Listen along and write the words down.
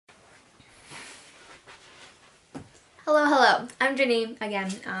Hello, I'm Janine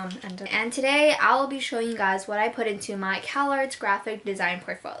again, and today I'll be showing you guys what I put into my CalArts graphic design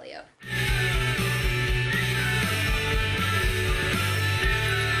portfolio.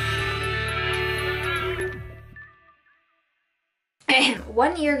 And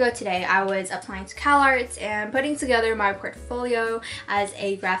 1 year ago today, I was applying to CalArts and putting together my portfolio as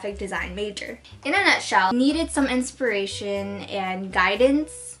a graphic design major. In a nutshell, I needed some inspiration and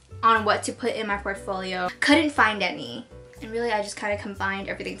guidance on what to put in my portfolio. Couldn't find any. And really, I just kind of combined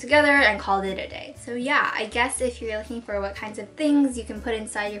everything together and called it a day. So yeah, I guess if you're looking for what kinds of things you can put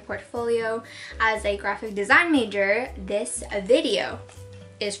inside your portfolio as a graphic design major, this video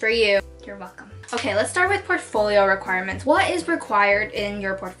is for you. You're welcome. Okay, let's start with portfolio requirements. What is required in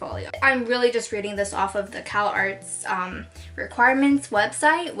your portfolio? I'm really just reading this off of the CalArts requirements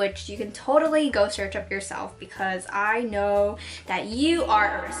website, which you can totally go search up yourself because I know that you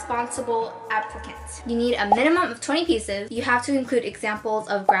are a responsible applicant. You need a minimum of 20 pieces. You have to include examples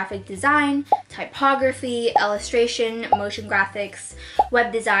of graphic design, typography, illustration, motion graphics,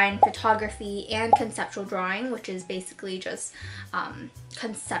 web design, photography, and conceptual drawing, which is basically just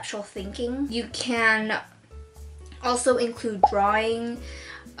conceptual thinking. You can also include drawing,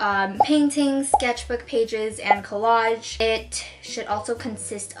 painting, sketchbook pages, and collage. It should also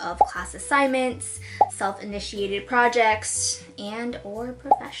consist of class assignments, self-initiated projects, and or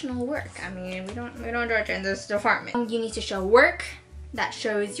professional work. I mean, we don't judge in this department. You need to show work that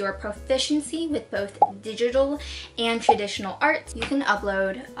shows your proficiency with both digital and traditional art. You can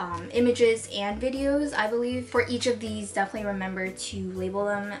upload images and videos, I believe. For each of these, definitely remember to label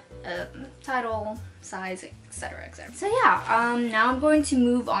them, title, size, etc, etc. So yeah, now I'm going to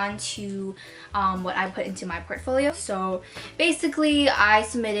move on to what I put into my portfolio. So basically, I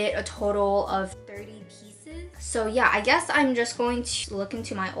submitted a total of 30 pieces. So yeah, I guess I'm just going to look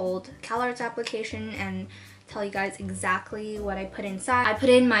into my old CalArts application and tell you guys exactly what I put inside. I put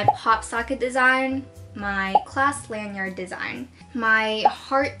in my pop socket design, my class lanyard design, my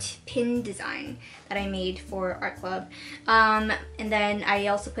heart pin design that I made for art club, and then I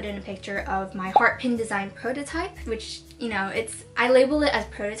also put in a picture of my heart pin design prototype, which, you know, I label it as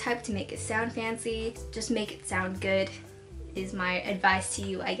prototype to make it sound fancy. Just make it sound good is my advice to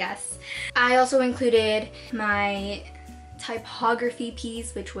you, I guess. I also included my typography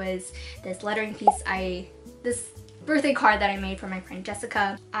piece, which was this lettering piece, this birthday card that I made for my friend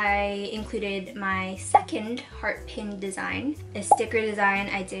Jessica. I included my second heart pin design, a sticker design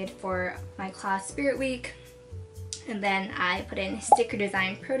I did for my class Spirit Week, and then I put in sticker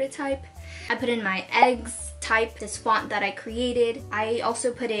design prototype. I put in my eggs type, this font that I created. I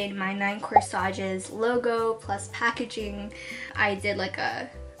also put in my 9 Corsages logo plus packaging. I did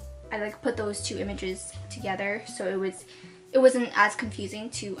I put those two images together so it wasn't as confusing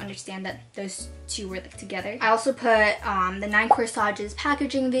to understand that those two were together. I also put the 9 Corsages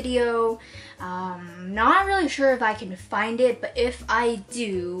packaging video. Not really sure if I can find it, but if I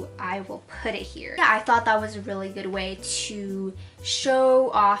do, I will put it here. Yeah, I thought that was a really good way to show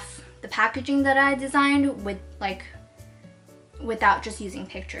off the packaging that I designed without just using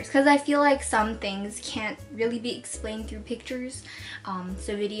pictures, because I feel like some things can't really be explained through pictures.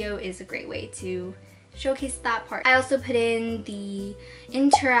 So video is a great way to showcase that part. I also put in the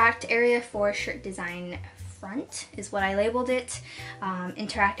interact area for shirt design front is what I labeled it.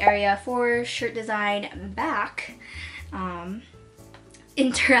 Interact area for shirt design back.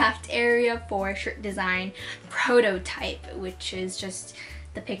 Interact area for shirt design prototype, which is just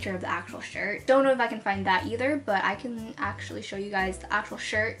the picture of the actual shirt. Don't know if I can find that either, but I can actually show you guys the actual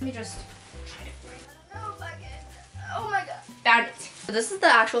shirt. Let me just try to find it. Oh my god. Oh my god. Found it. So this is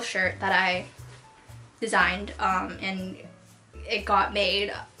the actual shirt that I designed, and it got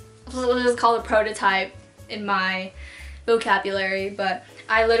made. We'll just call it prototype in my vocabulary, but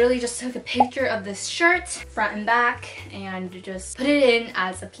I literally just took a picture of this shirt front and back and just put it in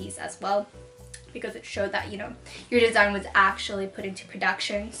as a piece as well, because it showed that, you know, your design was actually put into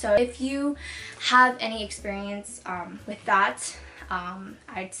production. So if you have any experience with that,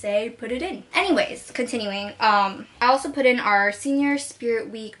 I'd say put it in. Anyways, continuing, I also put in our senior Spirit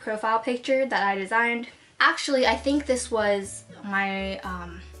Week profile picture that I designed. Actually, I think this was my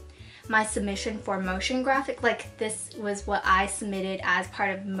my submission for motion graphic. Like, this was what I submitted as part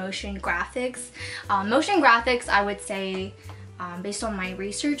of motion graphics. Motion graphics, I would say, based on my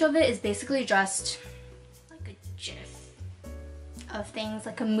research of it, is basically just like a GIF of things,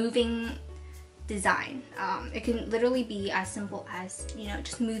 like a moving design. It can literally be as simple as, you know,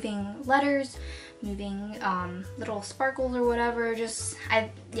 just moving letters, moving little sparkles or whatever.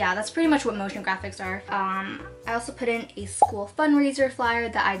 Yeah, that's pretty much what motion graphics are. I also put in a school fundraiser flyer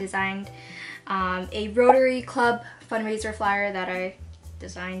that I designed. a Rotary Club fundraiser flyer that I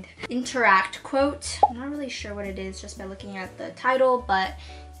designed. Interact quote. I'm not really sure what it is just by looking at the title, but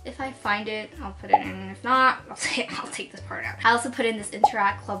if I find it, I'll put it in. If not, I'll take this part out. I also put in this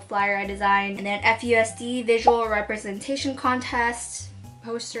Interact Club flyer I designed, and then FUSD Visual Representation Contest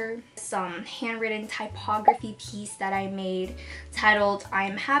poster, some handwritten typography piece that I made titled I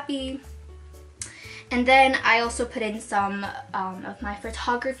Am Happy. And then I also put in some of my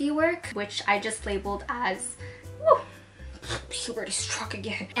photography work, which I just labeled as, puberty struck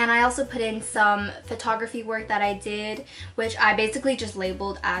again. And I also put in some photography work that I did, which I basically just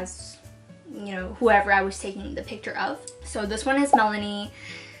labeled as, you know, whoever I was taking the picture of. So this one is Melanie,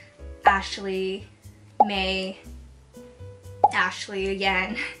 Ashley, May, Ashley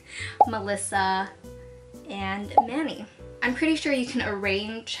again, Melissa, and Manny. I'm pretty sure you can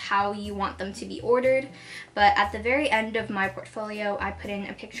arrange how you want them to be ordered, but at the very end of my portfolio, I put in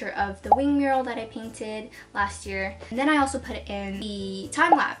a picture of the wing mural that I painted last year. And then I also put in the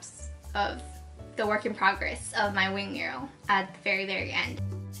time lapse of the work in progress of my wing mural at the very, very end.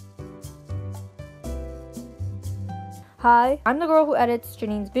 Hi, I'm the girl who edits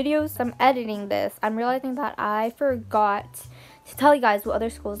Janine's videos. I'm editing this. I'm realizing that I forgot to tell you guys what other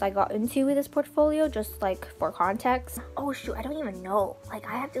schools I got into with this portfolio, just like for context. Oh shoot, I don't even know. Like,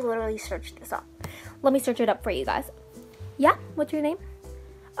 I have to literally search this up. Let me search it up for you guys. Yeah, what's your name?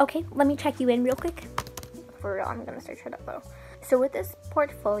 Okay, let me check you in real quick. For real, I'm gonna search it up though. So with this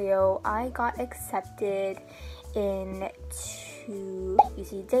portfolio, I got accepted into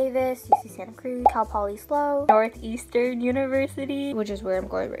UC Davis, UC Santa Cruz, Cal Poly SLO, Northeastern University, which is where I'm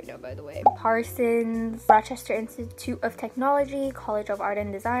going right now, by the way, Parsons, Rochester Institute of Technology, College of Art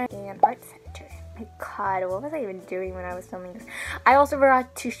and Design, and ArtCenter. My god, what was I even doing when I was filming this? I also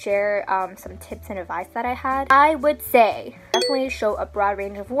forgot to share some tips and advice that I had. I would say definitely show a broad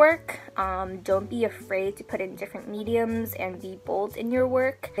range of work. Don't be afraid to put in different mediums and be bold in your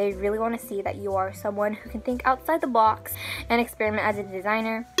work. They really want to see that you are someone who can think outside the box and experiment as a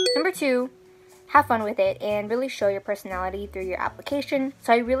designer. Number 2, have fun with it and really show your personality through your application.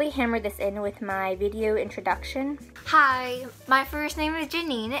 So I really hammered this in with my video introduction. Hi, my first name is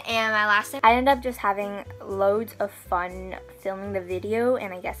Janine and my last name... I ended up just having loads of fun filming the video,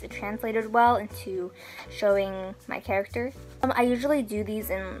 and I guess it translated well into showing my character. I usually do these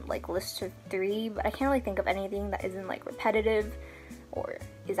in like lists of 3, but I can't really think of anything that isn't like repetitive or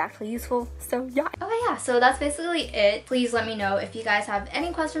is actually useful, so yeah. Okay, yeah, so that's basically it. Please let me know if you guys have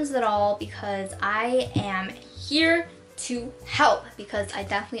any questions at all, because I am here to help, because I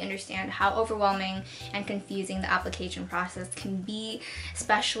definitely understand how overwhelming and confusing the application process can be,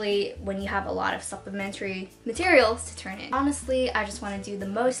 especially when you have a lot of supplementary materials to turn in. Honestly, I just want to do the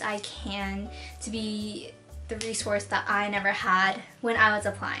most I can to be the resource that I never had when I was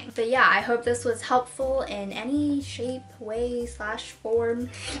applying. But yeah, I hope this was helpful in any shape, way, / form.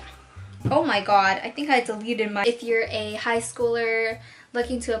 Oh my god, I think I deleted my... If you're a high schooler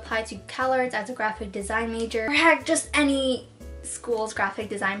looking to apply to CalArts as a graphic design major, or heck, just any school's graphic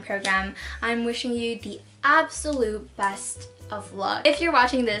design program, I'm wishing you the absolute best of luck. If you're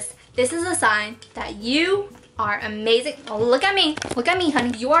watching this, this is a sign that you are amazing. Oh, look at me,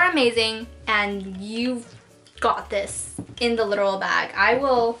 honey. You are amazing, and you've got this in the literal bag. I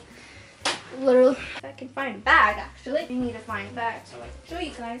will literally, if I can find a bag, actually. I need to find a bag so I can show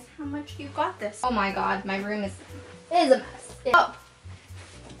you guys how much you got this. Oh my god, my room is a mess. Oh,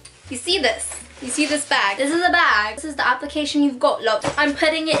 you see this? You see this bag? This is a bag. This is the application you've got, love. I'm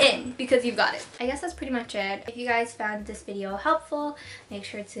putting it in because you've got it. I guess that's pretty much it. If you guys found this video helpful, make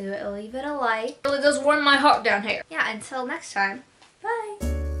sure to leave it a like. It really does warm my heart down here. Yeah, until next time, bye.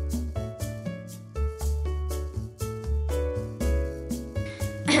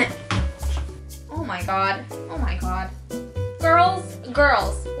 Oh my god. Oh my god.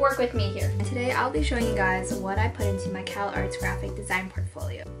 Girls, work with me here. And today I'll be showing you guys what I put into my CalArts graphic design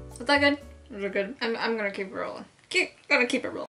portfolio. Was that good? Was it good? I'm gonna keep it rolling. Gonna keep it rolling.